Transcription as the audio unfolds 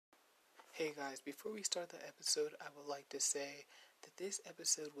Hey guys, before we start the episode, I would like to say that this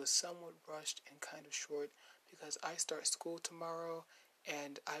episode was somewhat rushed and kind of short because I start school tomorrow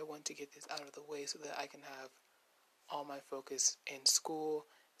and I want to get this out of the way so that I can have all my focus in school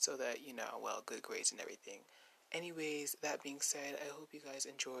so that, good grades and everything. Anyways, that being said, I hope you guys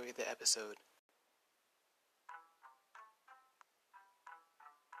enjoy the episode.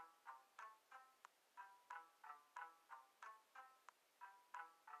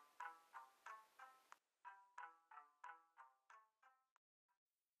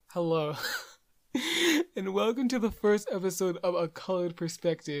 Hello, and welcome to the first episode of A Colored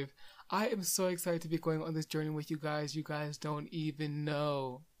Perspective. I am so excited to be going on this journey with you guys. You guys don't even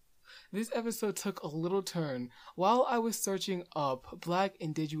know. This episode took a little turn. While I was searching up Black,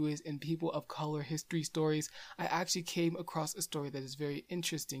 Indigenous, and people of color history stories, I actually came across a story that is very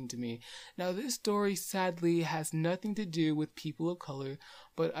interesting to me. Now, this story sadly has nothing to do with people of color,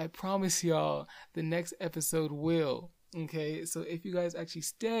 but I promise y'all the next episode will. Okay, so if you guys actually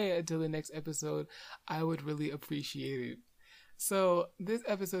stay until the next episode, I would really appreciate it. So this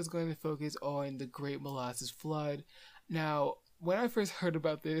episode is going to focus on the Great Molasses Flood. Now, when I first heard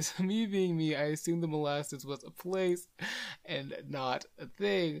about this, me being me, I assumed the molasses was a place and not a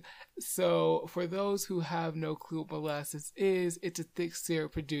thing. So for those who have no clue what molasses is, it's a thick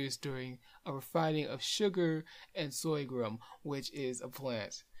syrup produced during a refining of sugar and sorghum, which is a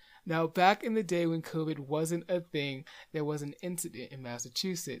plant. Now, back in the day when COVID wasn't a thing, there was an incident in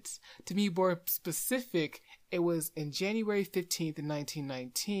Massachusetts. To be more specific, it was in January 15th,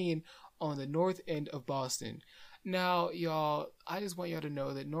 1919, on the north end of Boston. Now, y'all, I just want y'all to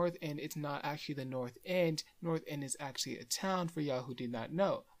know that North End is not actually the North End. North End is actually a town for y'all who did not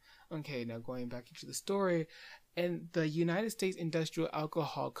know. Okay, now going back into the story. And the United States Industrial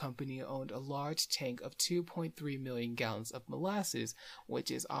Alcohol Company owned a large tank of 2.3 million gallons of molasses,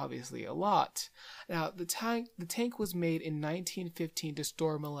 which is obviously a lot. Now, the tank was made in 1915 to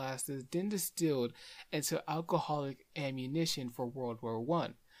store molasses, then distilled into alcoholic ammunition for World War I.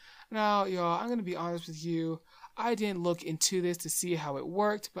 Now, y'all, I'm going to be honest with you. I didn't look into this to see how it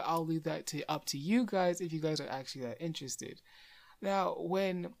worked, but I'll leave that up to you guys if you guys are actually that interested. Now,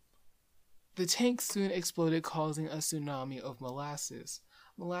 when the tank soon exploded, causing a tsunami of molasses.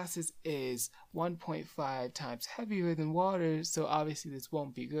 Molasses is 1.5 times heavier than water, so obviously this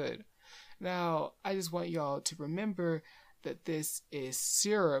won't be good. Now, I just want y'all to remember that this is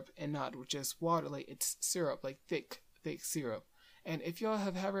syrup and not just water. Like, it's syrup, like thick syrup. And if y'all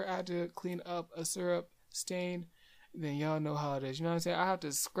have ever had to clean up a syrup stain, then y'all know how it is. You know what I'm saying? I have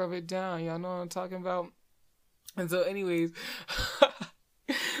to scrub it down. Y'all know what I'm talking about? And so anyways,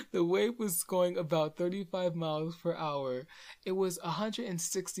 the wave was going about 35 miles per hour. It was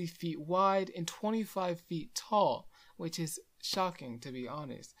 160 feet wide and 25 feet tall, which is shocking, to be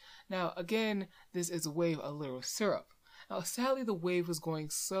honest. Now, again, this is a wave of little syrup. Now, sadly, the wave was going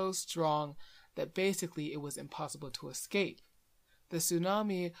so strong that basically it was impossible to escape. The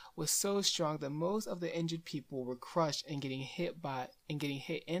tsunami was so strong that most of the injured people were crushed and getting hit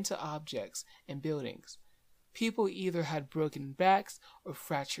into objects and buildings. People either had broken backs or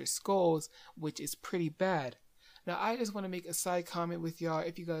fractured skulls, which is pretty bad. Now, I just want to make a side comment with y'all.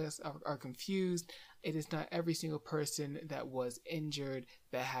 If you guys are confused, it is not every single person that was injured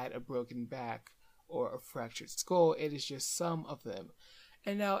that had a broken back or a fractured skull. It is just some of them.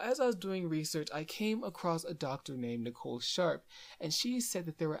 And now, as I was doing research, I came across a doctor named Nicole Sharp, and she said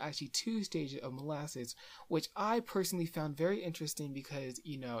that there were actually 2 stages of molasses, which I personally found very interesting because,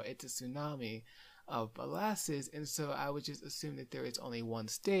 it's a tsunami of molasses, and so I would just assume that there is only one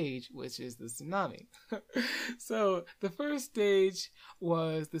stage, which is the tsunami. So, the first stage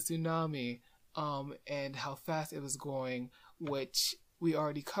was the tsunami, and how fast it was going, which we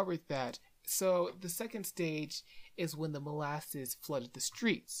already covered that. So, the second stage is when the molasses flooded the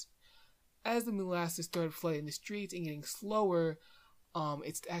streets. As the molasses started flooding the streets and getting slower,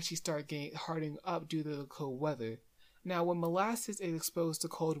 it actually started hardening up due to the cold weather. Now, when molasses is exposed to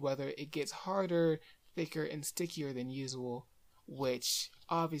cold weather, it gets harder, thicker, and stickier than usual, which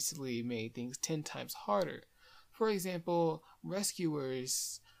obviously made things 10 times harder. For example,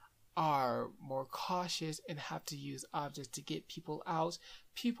 rescuers are more cautious and have to use objects to get people out.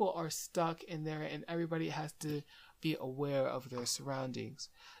 People are stuck in there and everybody has to be aware of their surroundings.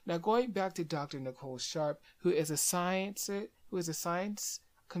 Now, going back to Dr. Nicole Sharp, who is a science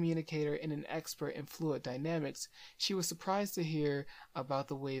communicator and an expert in fluid dynamics, she was surprised to hear about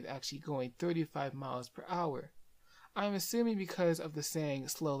the wave actually going 35 miles per hour. I'm assuming because of the saying,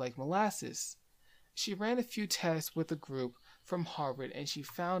 slow like molasses. She ran a few tests with a group from Harvard and she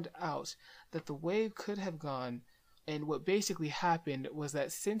found out that the wave could have gone And what basically happened was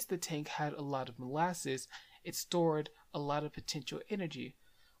that since the tank had a lot of molasses, it stored a lot of potential energy.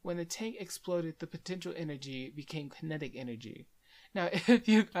 When the tank exploded, the potential energy became kinetic energy. Now, if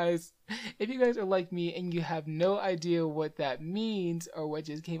you guys are like me and you have no idea what that means or what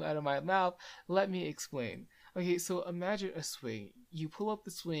just came out of my mouth, let me explain. Okay, so imagine a swing. You pull up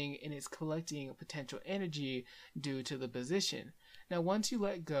the swing and it's collecting potential energy due to the position. Now, once you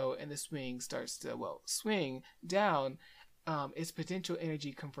let go and the swing starts to, swing down, its potential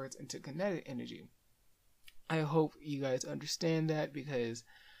energy converts into kinetic energy. I hope you guys understand that because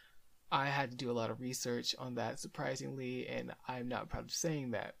I had to do a lot of research on that, surprisingly, and I'm not proud of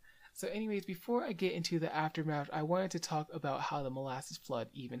saying that. So anyways, before I get into the aftermath, I wanted to talk about how the molasses flood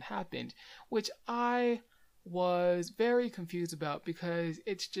even happened, which I was very confused about because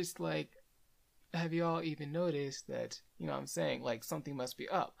it's just like, have y'all even noticed that, you know what I'm saying, like something must be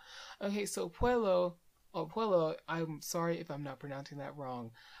up. Okay, so Puello, I'm sorry if I'm not pronouncing that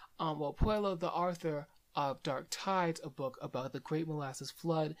wrong. Puello, the author of Dark Tides, a book about the Great Molasses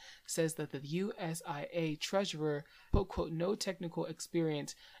flood, says that the USIA treasurer, quote, no technical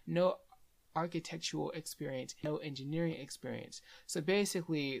experience, no architectural experience, no engineering experience. So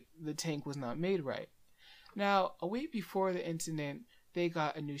basically, the tank was not made right. Now, a week before the incident, they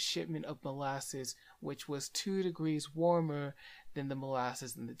got a new shipment of molasses, which was 2 degrees warmer than the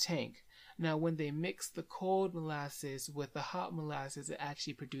molasses in the tank. Now, when they mixed the cold molasses with the hot molasses, it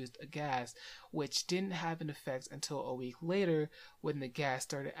actually produced a gas, which didn't have an effect until a week later when the gas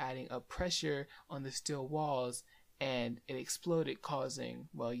started adding up pressure on the steel walls and it exploded, causing,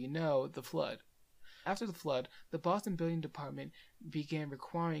 the flood. After the flood, the Boston Building Department began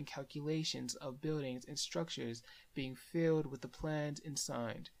requiring calculations of buildings and structures being filled with the plans and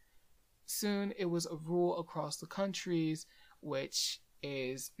signed. Soon, it was a rule across the countries, which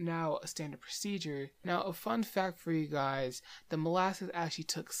is now a standard procedure. Now, a fun fact for you guys, the molasses actually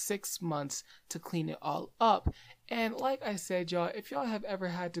took 6 months to clean it all up. And like I said, y'all, if y'all have ever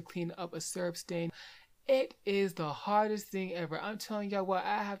had to clean up a syrup stain, it is the hardest thing ever. I'm telling y'all what,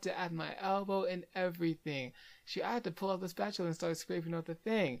 I have to add my elbow and everything. I had to pull out the spatula and start scraping out the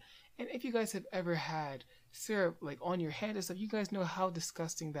thing. And if you guys have ever had syrup like on your hand and stuff, you guys know how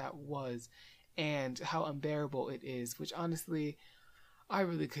disgusting that was and how unbearable it is, which honestly, I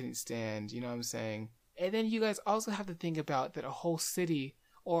really couldn't stand, you know what I'm saying? And then you guys also have to think about that a whole city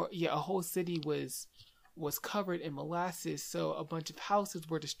was covered in molasses, so a bunch of houses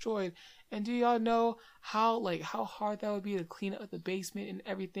were destroyed. And do y'all know how hard that would be to clean up the basement and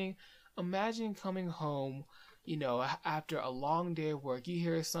everything? Imagine coming home, after a long day of work, you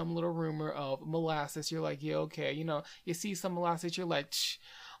hear some little rumor of molasses, you're like, yeah, okay, you see some molasses, you're like,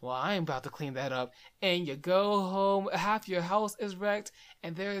 well, I ain't about to clean that up. And you go home, half your house is wrecked,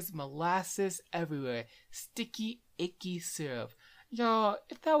 and there's molasses everywhere. Sticky, icky syrup. Y'all,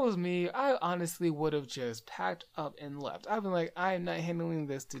 if that was me, I honestly would have just packed up and left. I've been like, I am not handling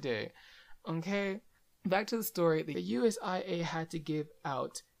this today. Okay? Back to the story. The USIA had to give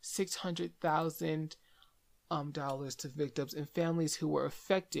out $600,000 to victims and families who were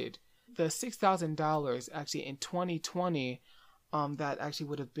affected. The $6,000 actually in 2020, that actually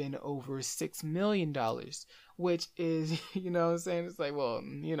would have been over $6 million, which is, you know what I'm saying? It's like, well,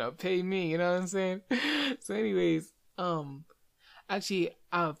 pay me, you know what I'm saying? So anyways, actually,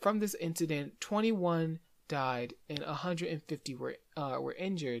 from this incident, 21 died and 150 were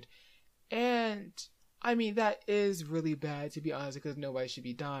injured. And I mean, that is really bad, to be honest, because nobody should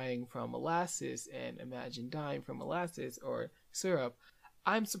be dying from molasses, and imagine dying from molasses or syrup.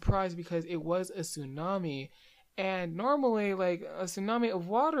 I'm surprised because it was a tsunami. And normally, like, a tsunami of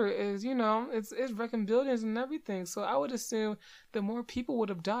water is, it's wrecking buildings and everything. So I would assume that more people would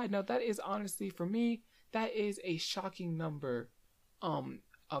have died. Now, that is honestly, for me, that is a shocking number of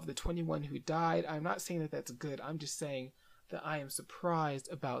the 21 who died. I'm not saying that that's good. I'm just saying that I am surprised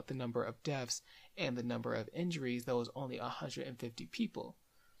about the number of deaths and the number of injuries. That was only 150 people.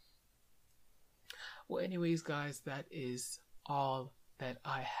 Well, anyways, guys, that is all that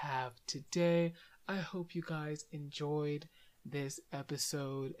I have today. I hope you guys enjoyed this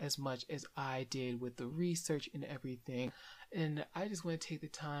episode as much as I did with the research and everything. And I just want to take the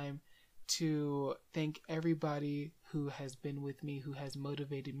time to thank everybody who has been with me, who has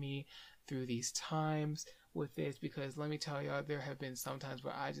motivated me through these times with this, because let me tell y'all, there have been some times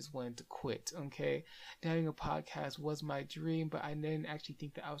where I just wanted to quit, okay? Having a podcast was my dream, but I didn't actually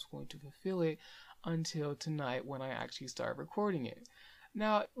think that I was going to fulfill it until tonight when I actually started recording it.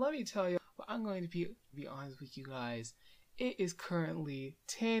 Now, let me tell you, I'm going to be honest with you guys. It is currently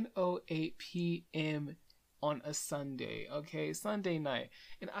 10:08 p.m. on a Sunday, okay? Sunday night.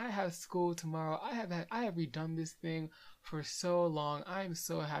 And I have school tomorrow. I have redone this thing for so long. I am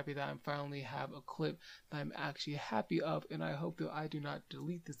so happy that I finally have a clip that I'm actually happy of, and I hope that I do not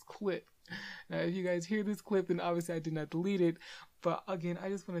delete this clip. Now, if you guys hear this clip, then obviously I did not delete it. But again, I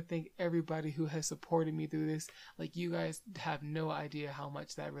just want to thank everybody who has supported me through this. Like, you guys have no idea how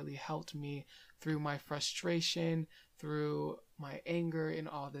much that really helped me through my frustration, through my anger, and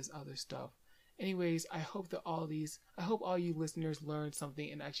all this other stuff. Anyways, I hope all you listeners learned something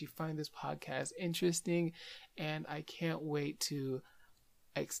and actually find this podcast interesting. And I can't wait to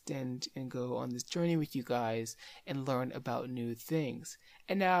extend and go on this journey with you guys and learn about new things.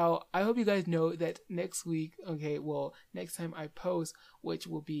 And now I hope you guys know that next week, next time I post, which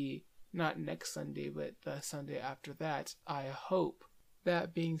will be not next Sunday, but the Sunday after that, I hope.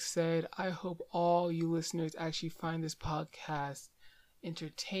 That being said, I hope all you listeners actually find this podcast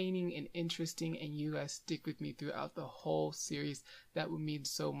entertaining and interesting, and you guys stick with me throughout the whole series. That would mean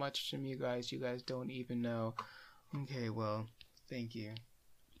so much to me, guys. You guys don't even know. Okay, well, thank you.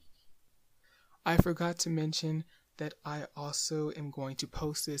 I forgot to mention that I also am going to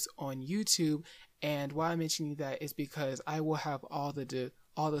post this on YouTube, and why I'm mentioning that is because I will have all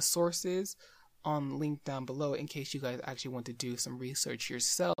the sources on link down below in case you guys actually want to do some research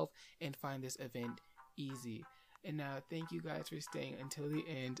yourself and find this event easy. And now, thank you guys for staying until the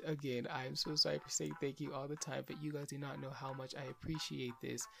end. Again, I'm so sorry for saying thank you all the time, but you guys do not know how much I appreciate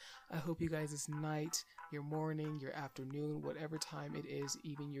this. I hope you guys this night, your morning, your afternoon, whatever time it is,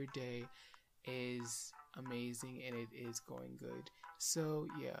 even your day, is amazing and it is going good. So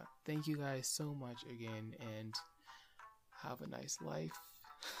yeah, thank you guys so much again, and have a nice life.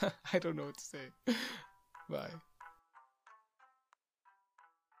 I don't know what to say. Bye.